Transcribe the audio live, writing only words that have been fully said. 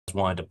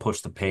wanted to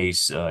push the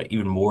pace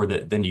even more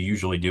than you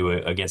usually do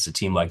against a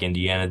team like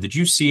Indiana. Did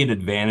you see an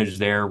advantage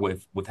there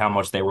with how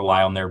much they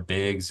rely on their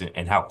bigs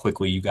and how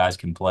quickly you guys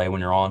can play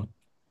when you're on?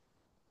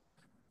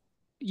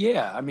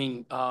 Yeah,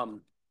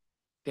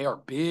 they are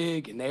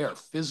big and they are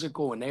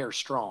physical and they are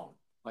strong.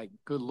 Like,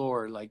 good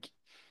Lord, like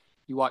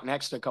you walk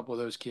next to a couple of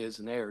those kids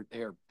and they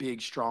are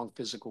big, strong,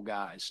 physical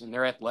guys and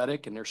they're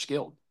athletic and they're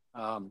skilled.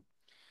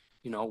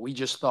 We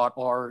just thought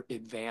our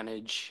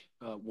advantage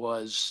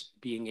was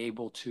being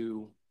able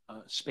to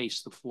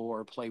space the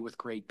floor, play with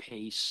great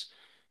pace,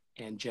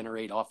 and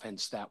generate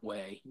offense that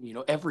way.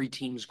 Every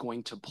team's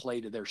going to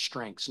play to their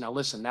strengths. Now,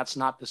 listen, that's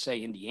not to say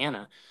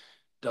Indiana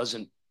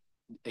doesn't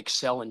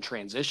excel in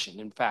transition.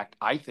 In fact,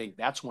 I think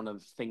that's one of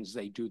the things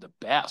they do the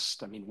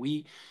best. I mean,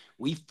 we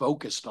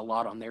focused a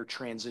lot on their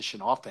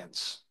transition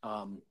offense.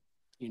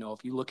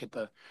 If you look at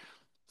the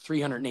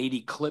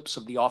 380 clips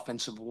of the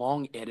offensive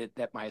long edit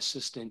that my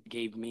assistant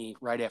gave me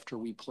right after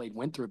we played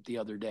Winthrop the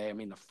other day, I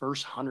mean, the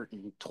first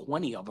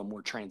 120 of them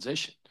were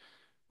transition,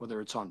 whether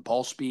it's on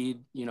ball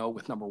speed,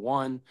 with number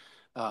one,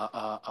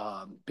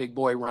 big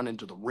boy running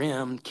to the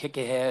rim, kick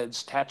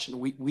aheads, catching.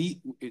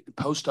 We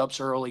post ups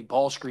early,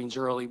 ball screens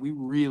early. We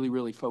really,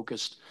 really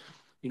focused,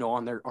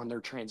 on their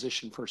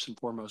transition first and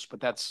foremost.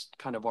 But that's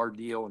kind of our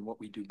deal and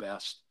what we do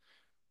best.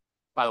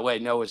 By the way,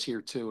 Noah's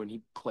here too, and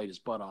he played his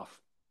butt off.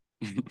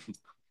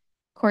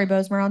 Corey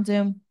Bozemer on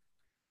Zoom.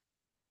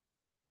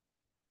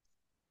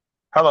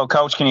 Hello,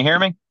 Coach. Can you hear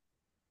me?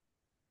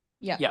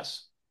 Yeah.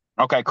 Yes.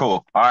 Okay,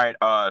 cool. All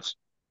right.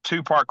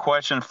 Two-part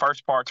question.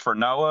 First part's for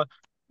Noah.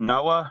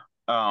 Noah,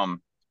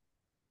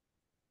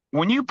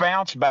 when you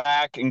bounce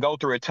back and go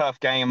through a tough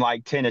game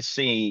like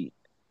Tennessee,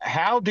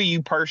 how do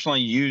you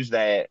personally use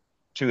that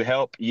to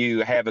help you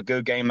have a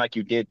good game like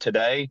you did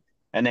today?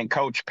 And then,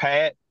 Coach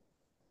Pat,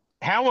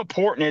 how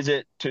important is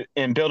it to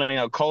in building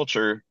a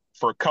culture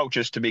for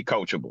coaches to be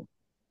coachable?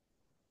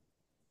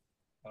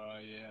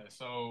 Yeah.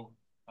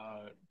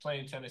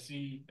 Playing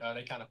Tennessee,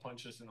 they kind of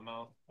punched us in the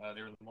mouth.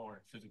 They were the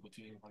more physical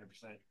team,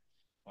 100%.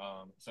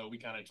 So we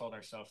kind of told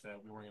ourselves that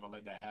we weren't going to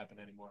let that happen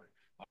anymore.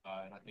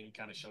 And I think it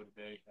kind of showed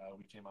today.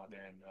 We came out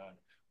there and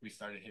we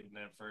started hitting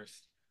them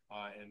first.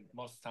 And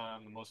most of the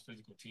time, the most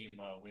physical team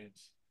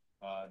wins.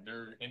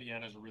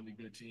 Indiana's a really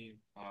good team,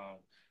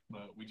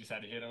 but we just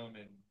had to hit them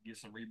and get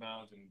some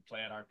rebounds and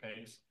play at our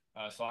pace.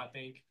 So I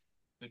think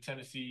the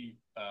Tennessee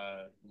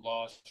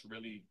loss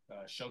really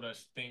showed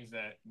us things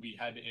that we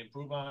had to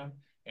improve on.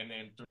 And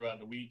then throughout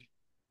the week,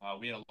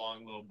 we had a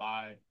long little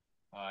bye,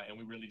 and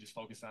we really just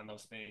focused on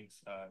those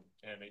things,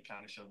 and it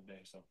kind of showed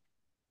today. So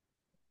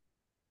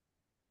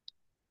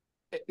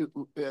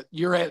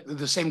You're at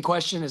the same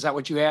question. Is that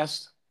what you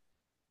asked?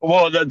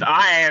 Well,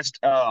 I asked,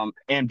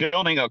 in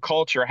building a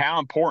culture, how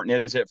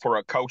important is it for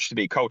a coach to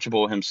be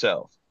coachable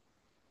himself?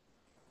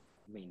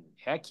 I mean,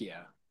 heck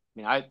yeah.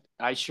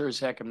 I sure as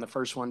heck am the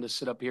first one to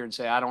sit up here and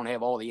say I don't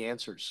have all the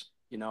answers,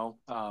 you know.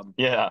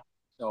 Yeah.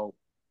 So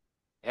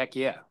heck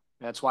yeah.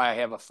 That's why I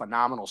have a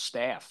phenomenal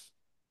staff.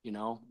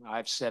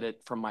 I've said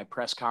it from my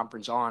press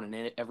conference on,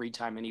 and every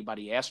time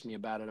anybody asks me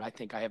about it, I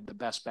think I have the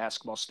best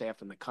basketball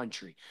staff in the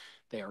country.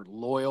 They are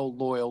loyal,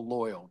 loyal,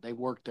 loyal. They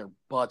work their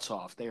butts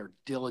off. They are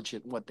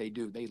diligent in what they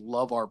do. They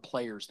love our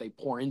players. They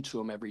pour into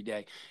them every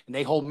day, and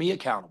they hold me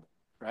accountable,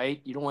 right?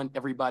 You don't want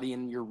everybody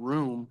in your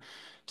room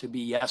to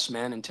be yes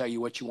men and tell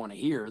you what you want to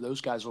hear.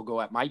 Those guys will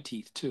go at my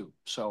teeth too.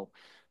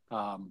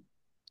 Um,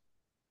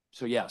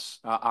 so yes,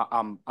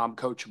 I'm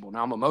coachable.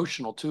 Now I'm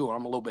emotional too, and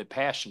I'm a little bit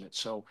passionate.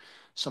 So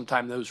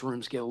sometimes those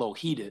rooms get a little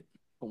heated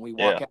when we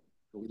Yeah. walk out.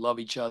 We love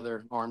each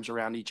other, arms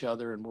around each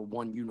other, and we're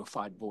one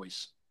unified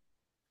voice.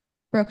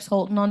 Brooks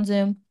Holton on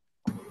Zoom.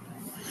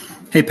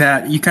 Hey,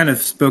 Pat, you kind of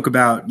spoke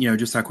about,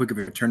 just how quick of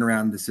a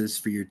turnaround this is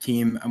for your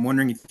team. I'm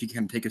wondering if you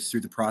can take us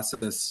through the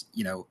process,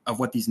 of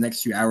what these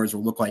next few hours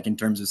will look like in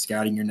terms of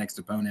scouting your next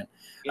opponent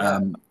Yeah,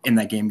 in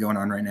that game going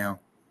on right now.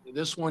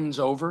 this one's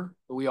over.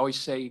 We always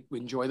say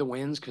enjoy the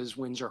wins because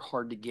wins are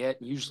hard to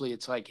get. Usually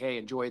it's like, hey,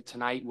 enjoy it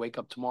tonight, wake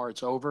up tomorrow,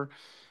 it's over.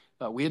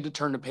 We had to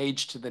turn the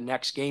page to the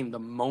next game the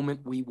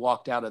moment we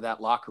walked out of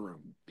that locker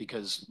room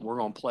because we're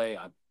going to play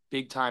a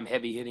big time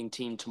heavy hitting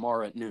team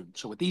tomorrow at noon.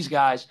 So with these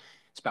guys,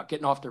 it's about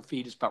getting off their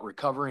feet. It's about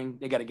recovering.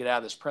 They got to get out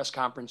of this press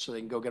conference so they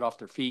can go get off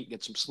their feet,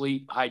 get some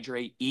sleep,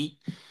 hydrate, eat.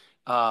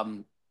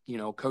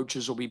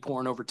 Coaches will be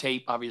pouring over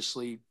tape.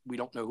 Obviously, we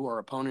don't know who our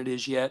opponent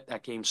is yet.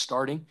 That game's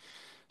starting.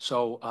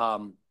 So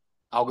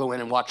I'll go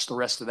in and watch the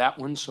rest of that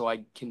one so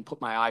I can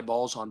put my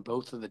eyeballs on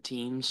both of the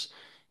teams.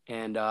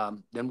 And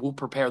then we'll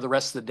prepare the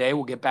rest of the day.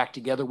 We'll get back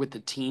together with the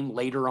team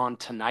later on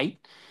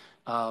tonight.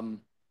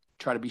 Um,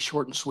 Try to be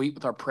short and sweet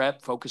with our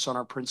prep, focus on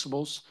our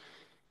principles.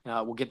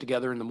 We'll get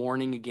together in the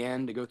morning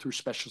again to go through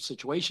special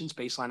situations,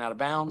 baseline out of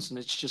bounds, and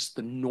it's just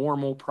the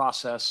normal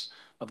process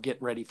of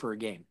getting ready for a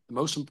game. The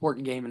most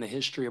important game in the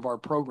history of our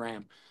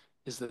program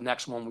is the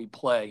next one we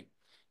play,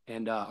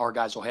 and our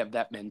guys will have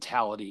that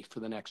mentality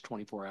for the next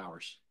 24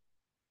 hours.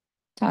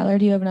 Tyler,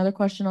 do you have another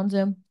question on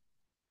Zoom?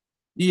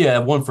 Yeah,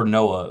 one for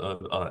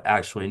Noah.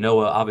 Actually,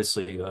 Noah,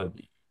 obviously,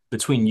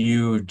 between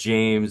you,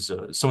 James,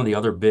 some of the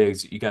other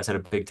bigs, you guys had a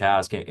big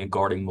task in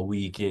guarding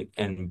Malik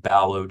and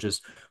Ballo.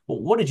 Just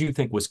what did you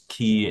think was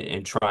key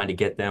in trying to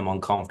get them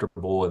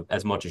uncomfortable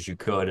as much as you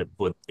could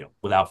with,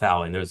 without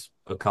fouling? There's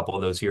a couple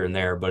of those here and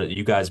there, but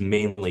you guys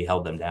mainly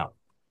held them down.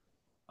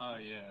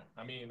 Yeah.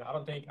 I mean, I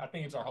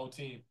think it's our whole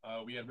team.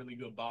 We had really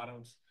good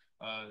bottoms.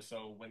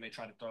 So when they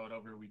try to throw it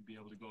over, we'd be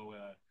able to go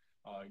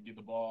get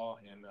the ball.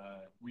 And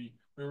we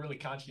were really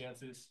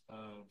conscientious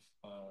of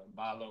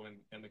Bilo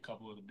and a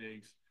couple of the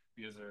bigs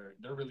because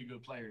they're really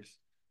good players.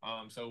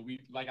 So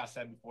like I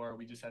said before,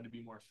 we just had to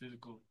be more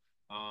physical.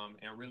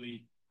 And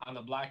really on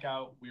the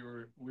blackout, we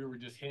were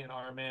just hitting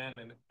our man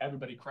and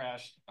everybody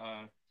crashed.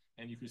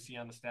 And you could see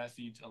on the stat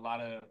sheets a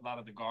lot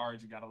of the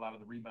guards got a lot of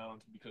the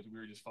rebounds because we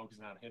were just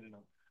focusing on hitting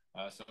them.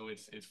 So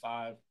it's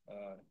five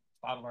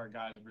of our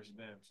guys versus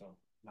them, so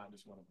not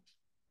just one of us.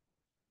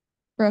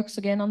 Brooks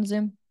again on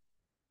Zoom.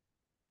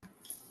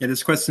 Yeah,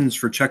 this question's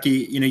for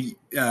Chucky.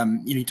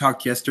 You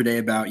talked yesterday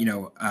about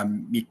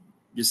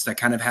just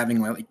kind of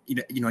having like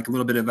like a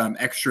little bit of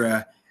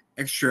extra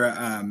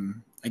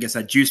I guess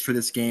juice for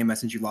this game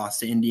since you lost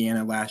to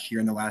Indiana last year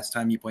and the last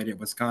time you played at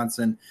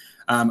Wisconsin.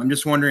 I'm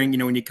just wondering,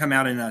 when you come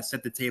out and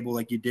set the table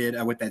like you did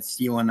with that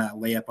steal and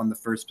layup on the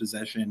first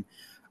possession,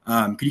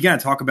 could you kind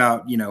of talk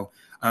about your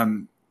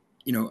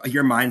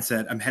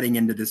mindset heading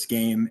into this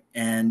game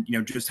and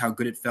just how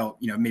good it felt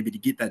maybe to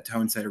get that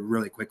tone set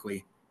really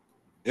quickly.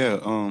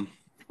 Yeah,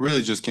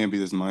 really just can't be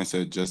this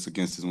mindset just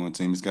against this one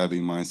team. It's got to be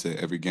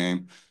mindset every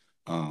game.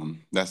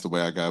 That's the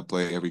way I gotta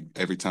play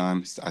every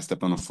time I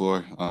step on the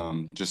floor.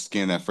 Just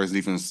getting that first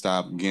defense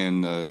stop,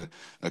 getting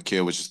a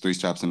kill, which is 3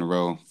 shots in a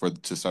row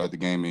to start the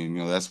game,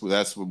 and that's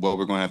what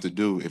we're gonna have to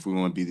do if we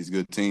want to be these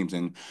good teams,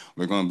 and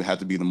we're going to have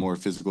to be the more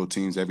physical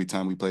teams every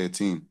time we play a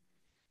team.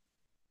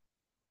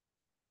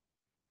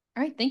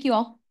 All right. Thank you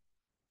all.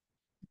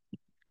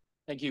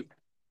 Thank you. All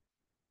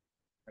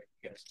right,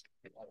 you guys.